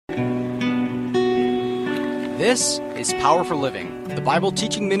This is Power for Living, the Bible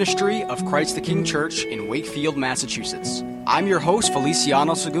teaching ministry of Christ the King Church in Wakefield, Massachusetts. I'm your host,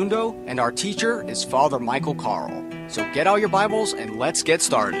 Feliciano Segundo, and our teacher is Father Michael Carl. So get out your Bibles and let's get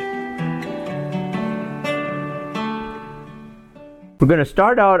started. We're going to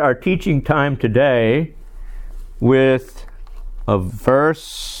start out our teaching time today with a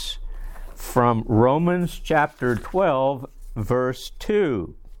verse from Romans chapter 12, verse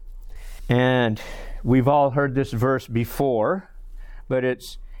 2. And we've all heard this verse before, but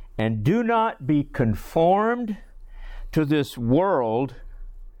it's, "And do not be conformed to this world,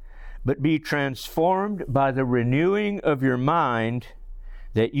 but be transformed by the renewing of your mind,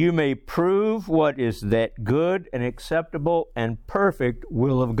 that you may prove what is that good and acceptable and perfect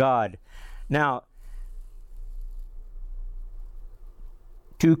will of God." Now,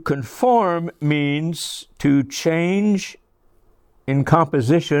 to conform means to change in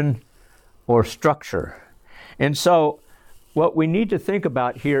composition or structure. And so what we need to think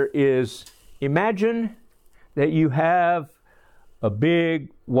about here is, imagine that you have a big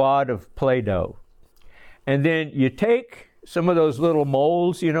wad of Play-Doh, and then you take some of those little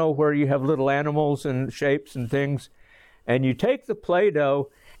molds, you know, where you have little animals and shapes and things, and you take the Play-Doh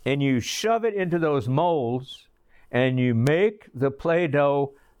and you shove it into those molds, and you make the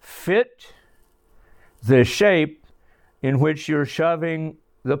Play-Doh fit the shape in which you're shoving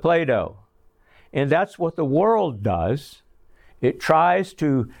the Play-Doh. And that's what the world does. It tries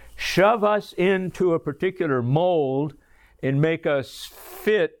to shove us into a particular mold and make us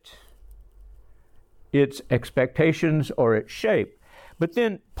fit its expectations or its shape. But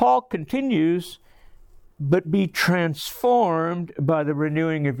then Paul continues, "But be transformed by the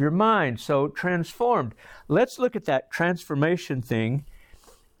renewing of your mind." So transformed. Let's look at that transformation thing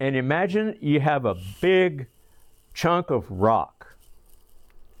and imagine you have a big chunk of rock.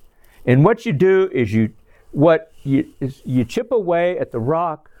 And what you do is you chip away at the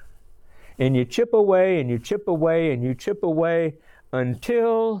rock, and you chip away and you chip away and you chip away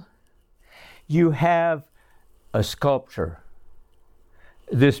until you have a sculpture,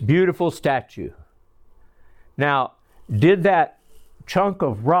 this beautiful statue. Now, did that chunk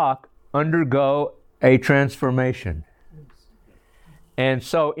of rock undergo a transformation? And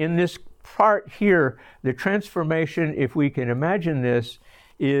so in this part here, the transformation, if we can imagine this,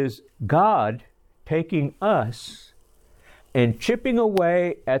 is God taking us and chipping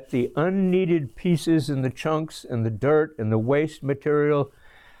away at the unneeded pieces and the chunks and the dirt and the waste material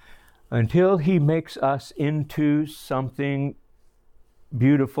until He makes us into something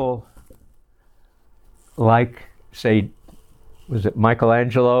beautiful, like, say, was it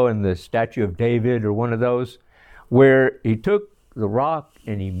Michelangelo and the statue of David or one of those, where he took the rock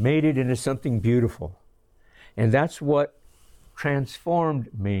and he made it into something beautiful. And that's what transformed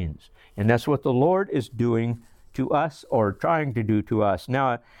means. And that's what the Lord is doing to us, or trying to do to us.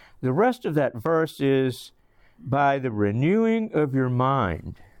 Now, the rest of that verse is, "by the renewing of your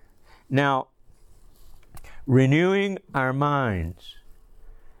mind." Now, renewing our minds,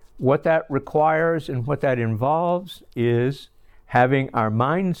 what that requires and what that involves is having our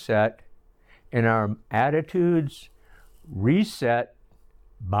mindset and our attitudes reset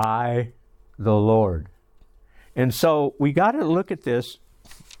by the Lord. And so we got to look at this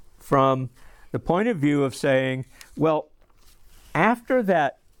from the point of view of saying, well, after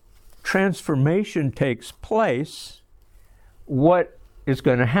that transformation takes place, what is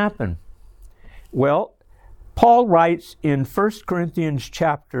going to happen? Well, Paul writes in 1 Corinthians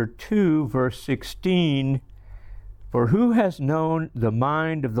chapter 2, verse 16, "For who has known the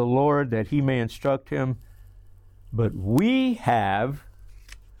mind of the Lord that he may instruct him? But we have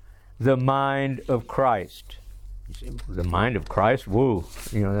the mind of Christ." The mind of Christ, woo,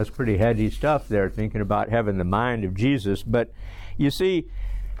 that's pretty heady stuff there, thinking about having the mind of Jesus. But you see,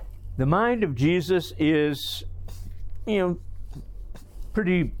 the mind of Jesus is,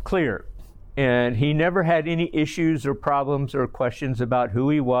 pretty clear. And He never had any issues or problems or questions about who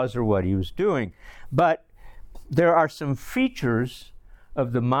He was or what He was doing. But there are some features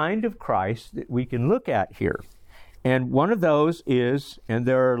of the mind of Christ that we can look at here. And one of those is, and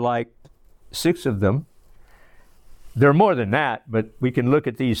there are like 6 of them, there are more than that, but we can look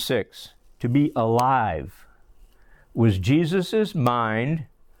at these 6. To be alive. Was Jesus' mind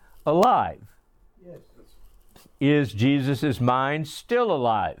alive? Yes. Is Jesus' mind still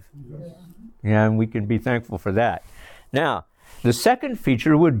alive? Yes. Yeah, and we can be thankful for that. Now, the second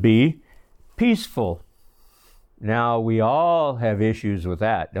feature would be peaceful. Now, we all have issues with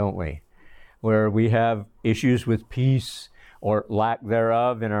that, don't we? Where we have issues with peace or lack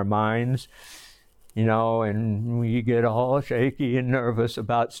thereof in our minds. and we get all shaky and nervous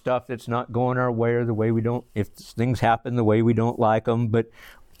about stuff that's not going our way or the way we don't, if things happen the way we don't like them. But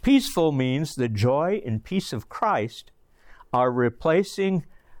peaceful means the joy and peace of Christ are replacing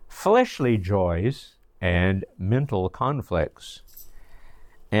fleshly joys and mental conflicts.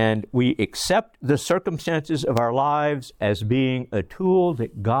 And we accept the circumstances of our lives as being a tool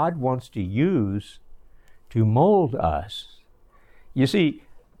that God wants to use to mold us. You see,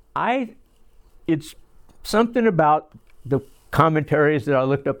 it's something about the commentaries that I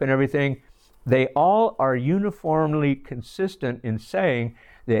looked up and everything. They all are uniformly consistent in saying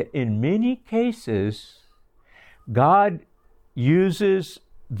that in many cases, God uses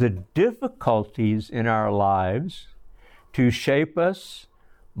the difficulties in our lives to shape us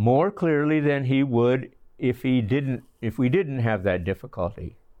more clearly than He would if we didn't have that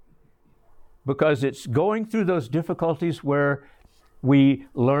difficulty. Because it's going through those difficulties where we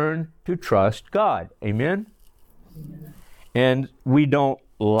learn to trust God. Amen? Amen. And we don't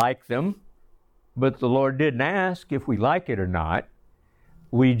like them, but the Lord didn't ask if we like it or not.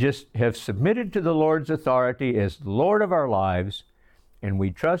 We just have submitted to the Lord's authority as the Lord of our lives, and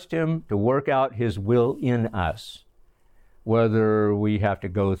we trust Him to work out His will in us, whether we have to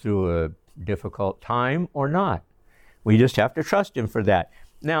go through a difficult time or not. We just have to trust Him for that.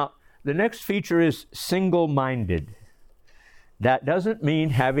 Now, the next feature is single-minded. That doesn't mean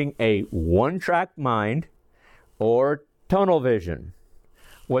having a one-track mind or tunnel vision.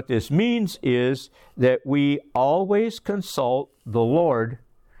 What this means is that we always consult the Lord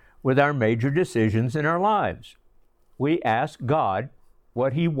with our major decisions in our lives. We ask God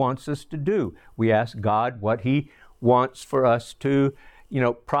what He wants us to do. We ask God what He wants for us to,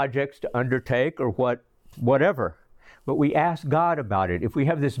 projects to undertake or whatever. But we ask God about it. If we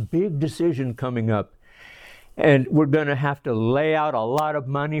have this big decision coming up, and we're going to have to lay out a lot of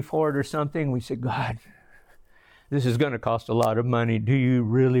money for it or something, we say, God, this is going to cost a lot of money. Do you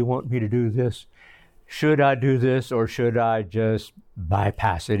really want me to do this? Should I do this, or should I just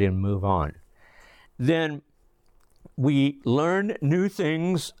bypass it and move on? Then we learn new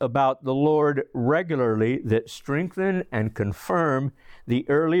things about the Lord regularly that strengthen and confirm the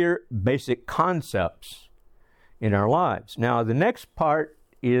earlier basic concepts in our lives. Now, the next part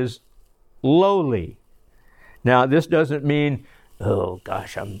is lowly. Now, this doesn't mean, oh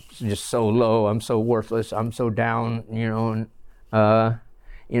gosh, I'm just so low, I'm so worthless, I'm so down,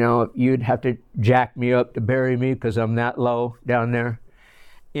 you'd have to jack me up to bury me because I'm that low down there.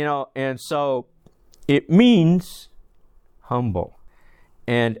 And so it means humble.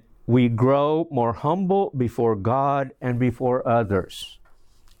 And we grow more humble before God and before others.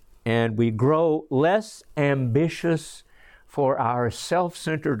 And we grow less ambitious for our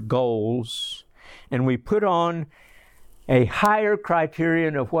self-centered goals, and we put on a higher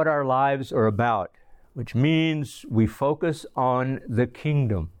criterion of what our lives are about, which means we focus on the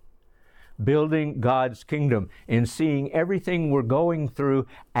kingdom, building God's kingdom, and seeing everything we're going through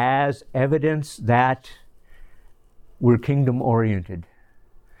as evidence that we're kingdom-oriented.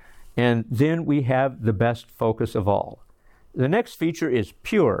 And then we have the best focus of all. The next feature is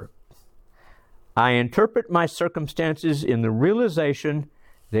pure. I interpret my circumstances in the realization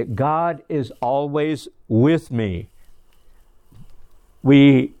that God is always with me.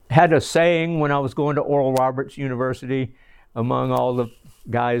 We had a saying when I was going to Oral Roberts University among all the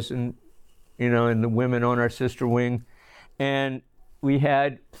guys and the women on our sister wing, and we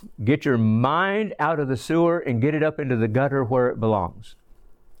had, get your mind out of the sewer and get it up into the gutter where it belongs.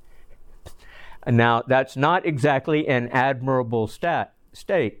 Now, that's not exactly an admirable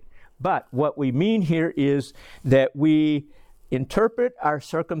state, but what we mean here is that we interpret our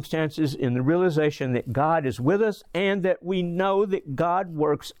circumstances in the realization that God is with us and that we know that God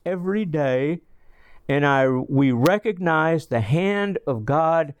works every day, and we recognize the hand of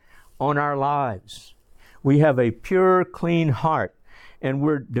God on our lives. We have a pure, clean heart, and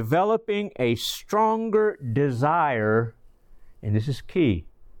we're developing a stronger desire, and this is key,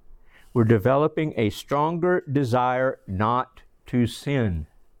 we're developing a stronger desire not to sin.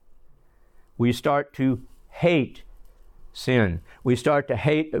 We start to hate sin. We start to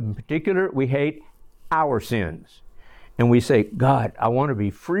hate, in particular, we hate our sins. And we say, God, I want to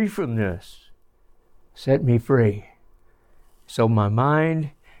be free from this. Set me free. So my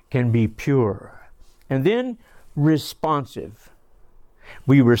mind can be pure. And then responsive.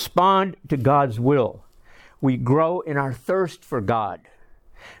 We respond to God's will. We grow in our thirst for God.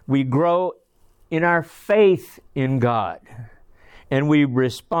 We grow in our faith in God. And we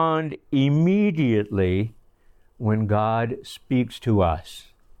respond immediately when God speaks to us.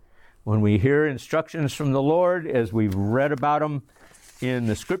 When we hear instructions from the Lord, as we've read about them in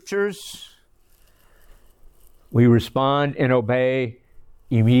the Scriptures, we respond and obey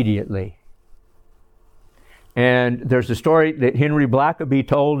immediately. And there's a story that Henry Blackaby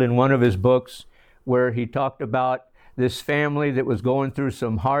told in one of his books where he talked about this family that was going through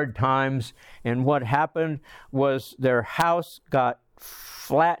some hard times, and what happened was their house got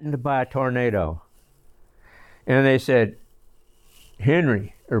flattened by a tornado. And they said,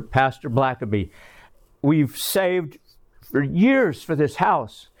 Henry, or Pastor Blackaby, we've saved for years for this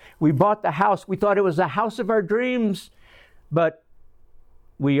house. We bought the house. We thought it was the house of our dreams. But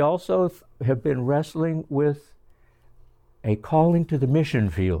we also have been wrestling with a calling to the mission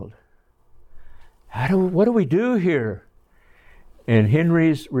field. What do we do here? And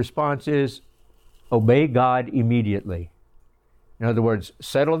Henry's response is, obey God immediately. In other words,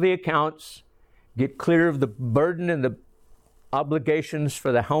 settle the accounts, get clear of the burden and the obligations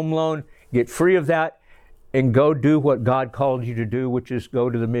for the home loan, get free of that, and go do what God called you to do, which is go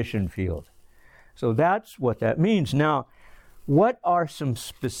to the mission field. So that's what that means. Now, what are some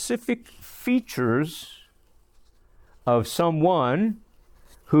specific features of someone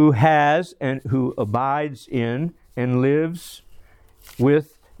who has and who abides in and lives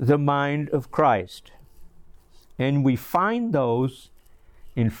with the mind of Christ? And we find those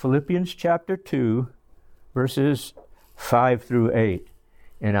in Philippians chapter 2, verses 5 through 8.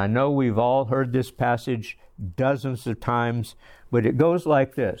 And I know we've all heard this passage dozens of times, but it goes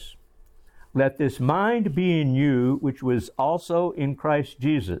like this. Let this mind be in you, which was also in Christ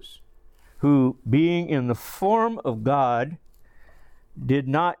Jesus, who, being in the form of God, did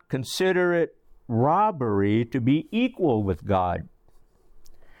not consider it robbery to be equal with God,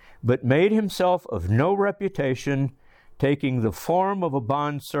 but made himself of no reputation, taking the form of a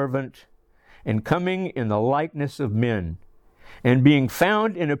bondservant, and coming in the likeness of men. And being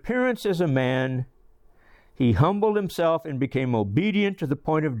found in appearance as a man, he humbled himself and became obedient to the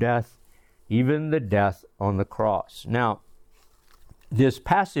point of death, even the death on the cross. Now, this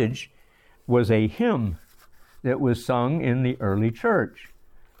passage was a hymn that was sung in the early church.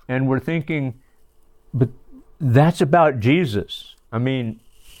 And we're thinking, but that's about Jesus. I mean,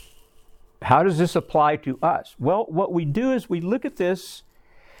 how does this apply to us? Well, what we do is we look at this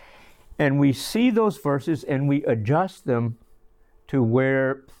and we see those verses and we adjust them to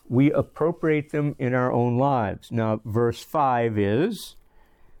where we appropriate them in our own lives. Now, verse 5 is,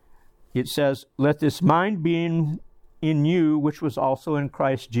 it says, let this mind be in you, which was also in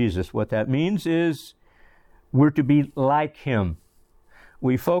Christ Jesus. What that means is we're to be like him.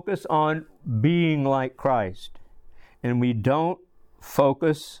 We focus on being like Christ, and we don't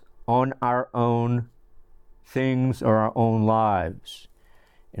focus on our own things or our own lives.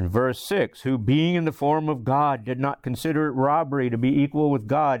 In verse 6, who being in the form of God did not consider it robbery to be equal with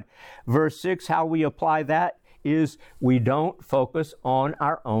God. Verse 6, how we apply that is we don't focus on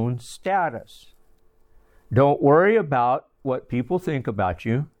our own status. Don't worry about what people think about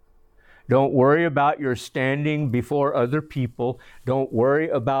you. Don't worry about your standing before other people. Don't worry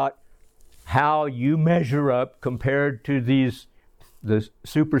about how you measure up compared to the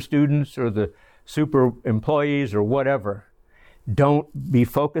super students or the super employees or whatever. Don't be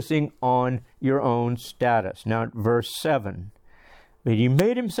focusing on your own status. Now, verse 7. But he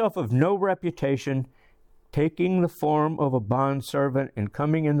made himself of no reputation, taking the form of a bondservant and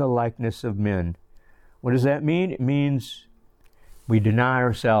coming in the likeness of men. What does that mean? It means we deny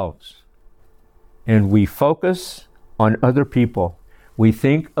ourselves and we focus on other people. We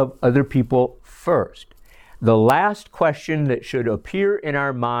think of other people first. The last question that should appear in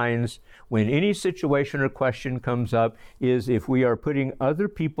our minds when any situation or question comes up is if we are putting other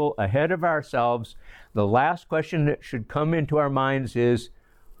people ahead of ourselves, the last question that should come into our minds is,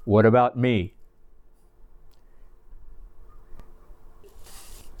 what about me?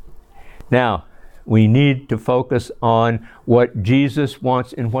 Now, we need to focus on what Jesus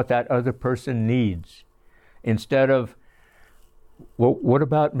wants and what that other person needs, instead of, well, what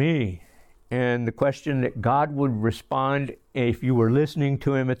about me? And the question that God would respond, if you were listening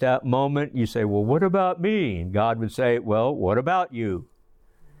to him at that moment, you say, well, what about me? And God would say, well, what about you?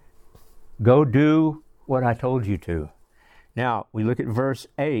 Go do what I told you to. Now, we look at verse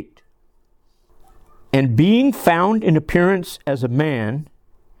 8. And being found in appearance as a man,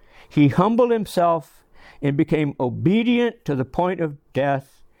 he humbled himself and became obedient to the point of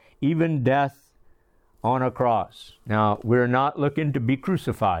death, even death on a cross. Now, we're not looking to be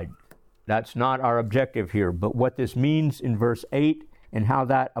crucified. That's not our objective here. But what this means in verse 8 and how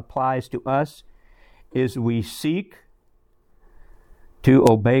that applies to us is we seek to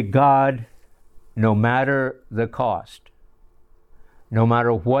obey God no matter the cost. No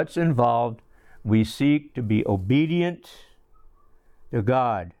matter what's involved, we seek to be obedient to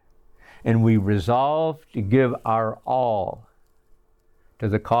God. and we resolve to give our all to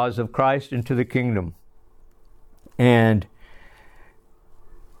the cause of Christ and to the kingdom. And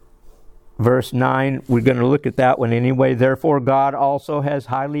verse 9, we're going to look at that one anyway. Therefore, God also has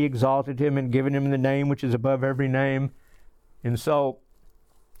highly exalted him and given him the name which is above every name. And so,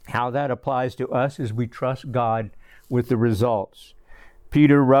 how that applies to us is we trust God with the results.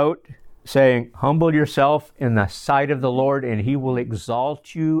 Peter wrote, saying, humble yourself in the sight of the Lord, and he will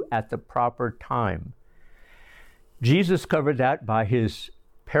exalt you at the proper time. Jesus covered that by his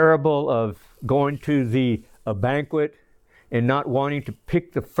parable of going to a banquet and not wanting to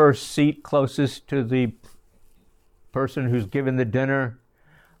pick the first seat closest to the person who's given the dinner,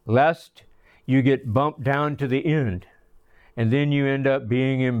 lest you get bumped down to the end, and then you end up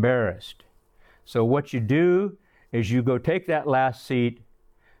being embarrassed. So what you do is you go take that last seat,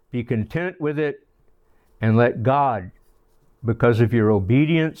 be content with it, and let God, because of your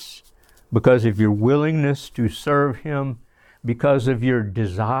obedience, because of your willingness to serve him, because of your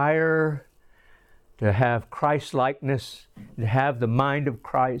desire to have Christ-likeness, to have the mind of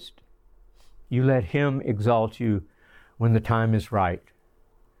Christ, you let him exalt you when the time is right.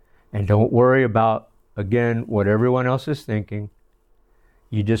 And don't worry about, again, what everyone else is thinking.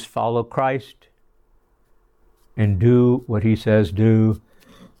 You just follow Christ and do what he says do.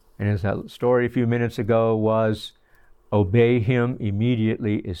 And as that story a few minutes ago was, obey him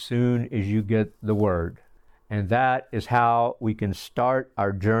immediately as soon as you get the word. And that is how we can start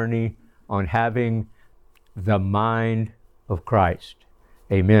our journey on having the mind of Christ.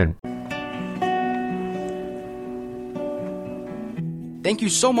 Amen. Thank you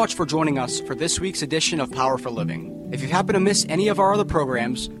so much for joining us for this week's edition of Power for Living. If you happen to miss any of our other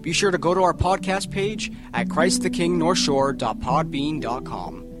programs, be sure to go to our podcast page at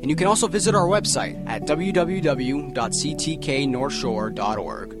ChristTheKingNorthshore.podbean.com. And you can also visit our website at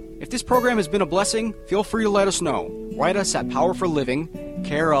www.ctknorthshore.org. If this program has been a blessing, feel free to let us know. Write us at Power for Living,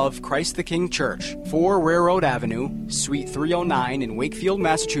 care of Christ the King Church, 4 Railroad Avenue, Suite 309 in Wakefield,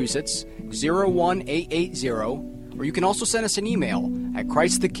 Massachusetts, 01880, or you can also send us an email at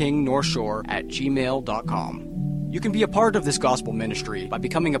ChristTheKingNorthshore@gmail.com. You can be a part of this gospel ministry by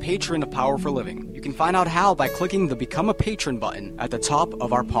becoming a patron of Power for Living. You can find out how by clicking the Become a Patron button at the top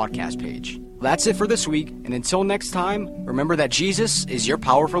of our podcast page. That's it for this week, and until next time, remember that Jesus is your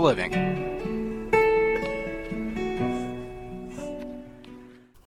power for living.